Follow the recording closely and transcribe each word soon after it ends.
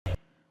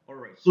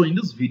So in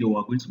this video,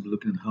 we're going to be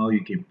looking at how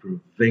you can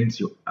prevent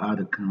your ad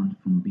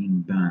account from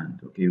being banned,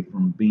 okay,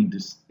 from being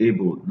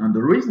disabled. Now,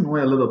 the reason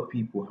why a lot of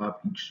people have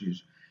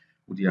issues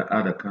with their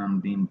ad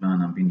account being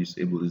banned and being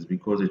disabled is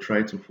because they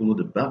try to follow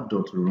the back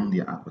door to run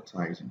their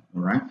advertising,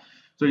 all right?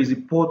 So it's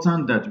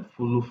important that you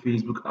follow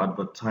Facebook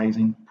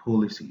advertising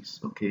policies,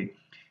 okay?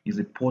 It's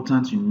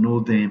important you know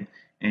them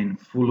and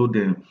follow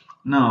them.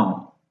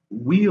 Now,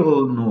 we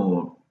all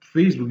know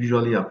Facebook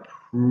usually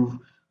approve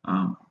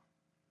um,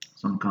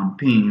 some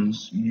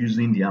campaigns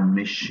using their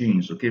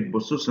machines, okay,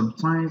 but so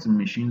sometimes the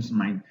machines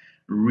might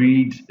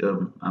read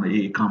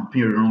a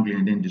campaign wrongly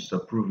and then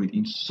disapprove it.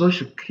 In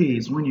such a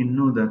case, when you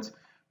know that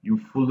you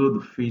follow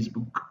the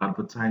Facebook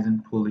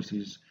advertising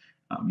policies,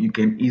 you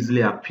can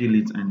easily appeal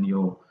it and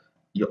your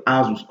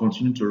ads will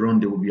continue to run.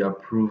 They will be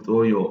approved,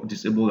 or your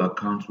disabled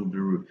account will be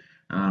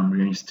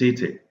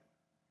reinstated.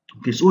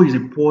 Okay, so it's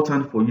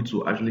important for you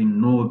to actually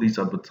know these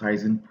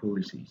advertising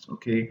policies.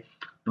 Okay,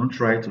 don't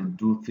try to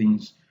do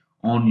things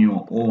on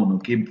your own.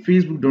 Okay,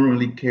 Facebook don't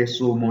really care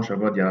so much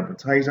about their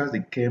advertisers, they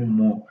care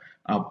more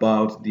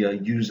about their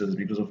users,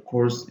 because of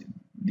course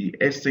the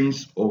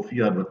essence of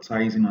you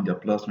advertising on their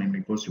platform is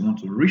because you want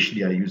to reach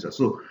their users.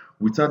 So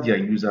without their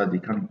user, they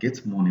can't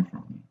get money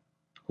from you.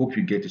 Hope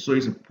you get it. So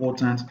it's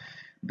important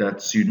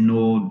that you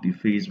know the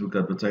Facebook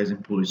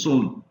advertising policy.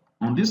 So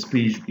on this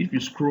page, if you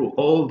scroll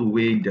all the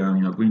way down,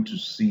 you are going to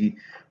see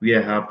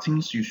where I have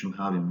things you should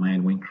have in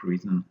mind when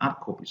creating an ad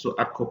copy. So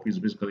ad copy is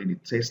basically the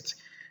text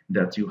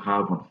that you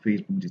have on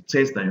Facebook, the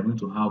text that you're going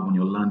to have on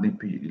your landing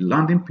page. The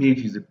landing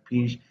page is a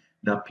page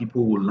that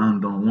people will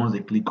land on once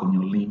they click on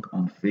your link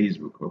on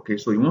Facebook. Okay,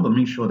 so you want to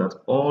make sure that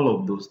all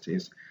of those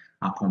texts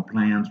are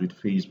compliant with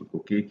Facebook.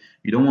 Okay,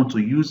 you don't want to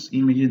use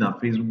images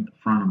that Facebook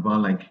frown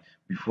about, like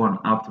before and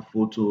after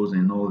photos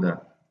and all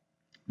that.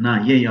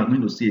 Now here you are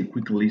going to see a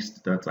quick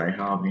list that I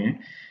have here,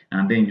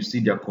 and then you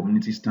see their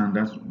community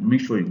standards.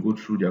 Make sure you go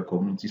through their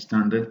community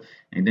standard,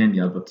 and then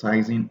the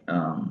advertising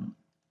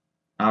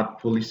ad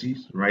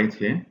policies right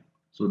here.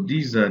 So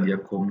these are their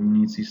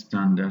community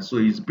standards. So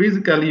it's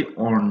basically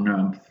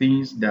on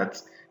things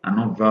that are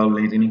not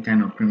violate any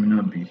kind of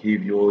criminal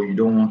behavior. You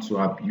don't want to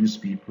abuse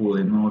people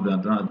and all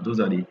that. Those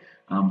are the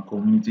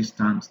community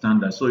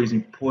standards. So it's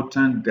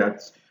important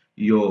that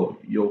your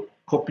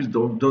copies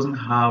doesn't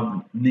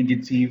have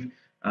negative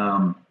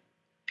um,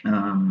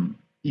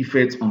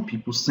 effects on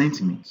people's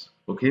sentiments.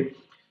 Okay,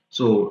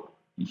 so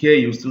here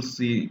you still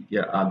see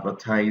your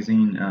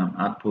advertising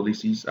ad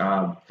policies.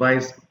 Are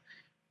advised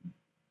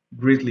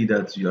greatly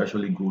that you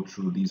actually go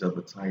through these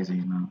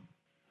advertising now.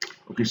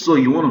 Okay, so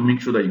you want to make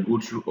sure that you go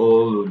through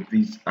all of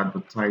these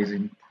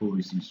advertising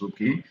policies.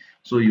 Okay,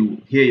 so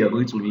you're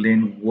going to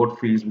learn what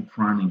Facebook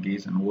frown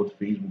against and what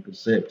Facebook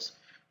accepts.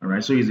 All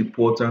right, so it's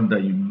important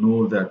that you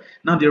know that.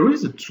 Now there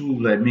is a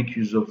tool I make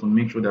use of to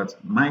make sure that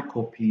my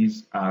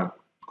copies are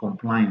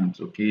compliant.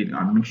 Okay,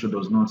 and make sure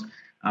does not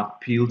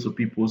appeal to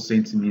people's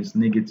sentiments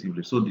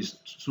negatively. So this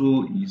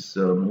tool is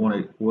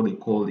what they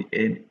call the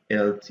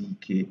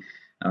NLTK.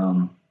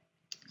 Um,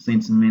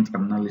 Sentiment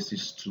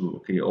analysis tool.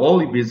 Okay,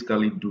 all you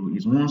basically do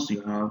is once you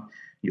have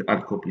your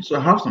ad copy. So I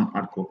have some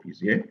ad copies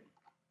here,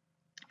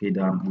 okay,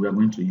 that we are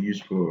going to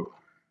use for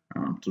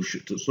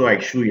so I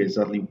show you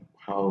exactly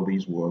how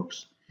this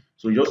works.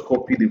 So just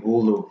copy the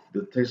whole of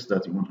the text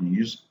that you want to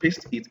use,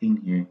 paste it in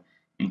here,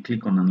 and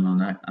click on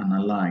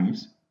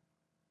analyze,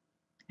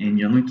 and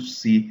you're going to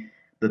see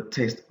the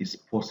text is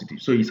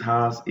positive. So it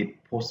has a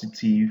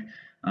positive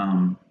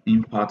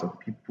impact of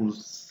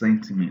people's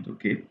sentiment.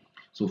 Okay,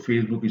 so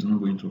Facebook is not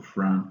going to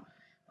frown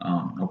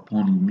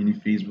upon it, meaning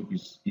Facebook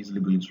is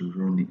easily going to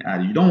run the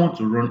ad. You don't want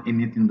to run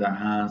anything that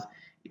has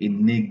a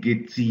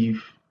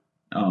negative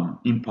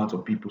impact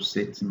of people's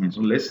sentiment.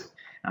 So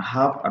I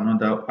have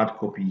another ad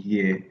copy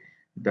here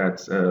that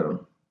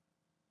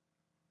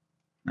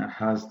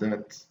has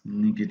that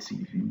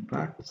negative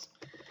impact.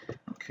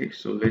 Okay,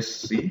 so let's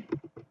see.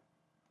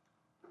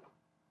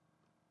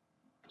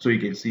 So you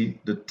can see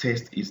the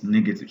text is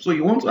negative. So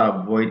you want to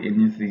avoid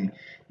anything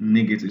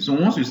negative. So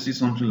once you see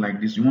something like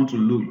this, you want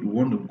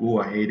to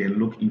go ahead and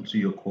look into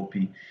your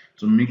copy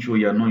to make sure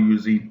you're not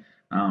using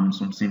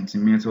some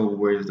sentimental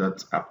words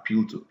that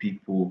appeal to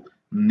people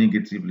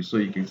negatively. So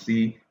you can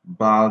see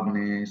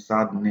badness,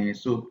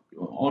 sadness, so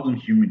all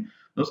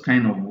those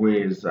kind of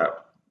words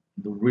are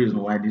the reason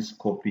why this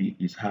copy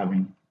is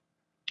having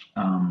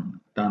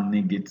that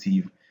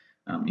negative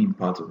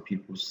impact of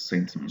people's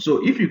sentiment.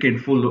 So if you can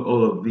follow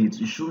all of these,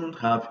 you shouldn't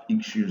have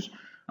issues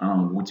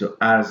with your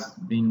ads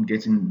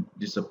getting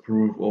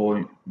disapproved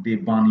or they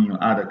banning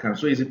your ad account.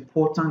 So it's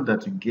important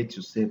that you get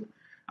yourself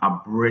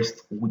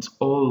abreast with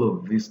all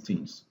of these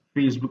things: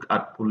 Facebook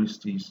ad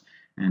policies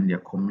and their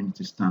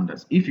community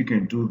standards. If you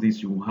can do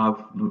this, you will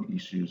have no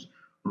issues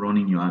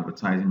running your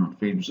advertising on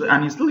Facebook. So,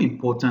 and it's still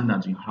important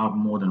that you have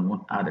more than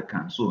one ad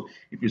account. So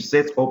if you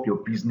set up your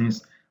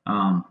business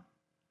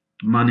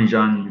manager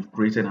and you've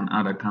created an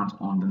ad account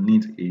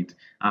underneath it,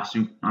 as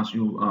you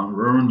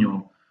run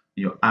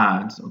your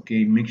ads,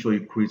 okay, make sure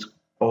you create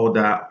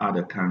other ad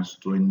accounts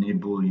to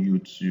enable you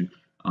to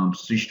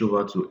switch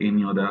over to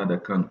any other ad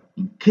account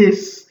in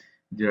case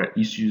there are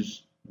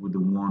issues with the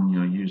one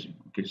you're using.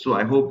 Okay, so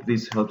I hope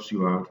this helps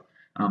you out.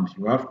 If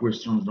you have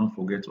questions, don't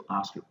forget to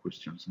ask your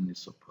questions in the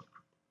support.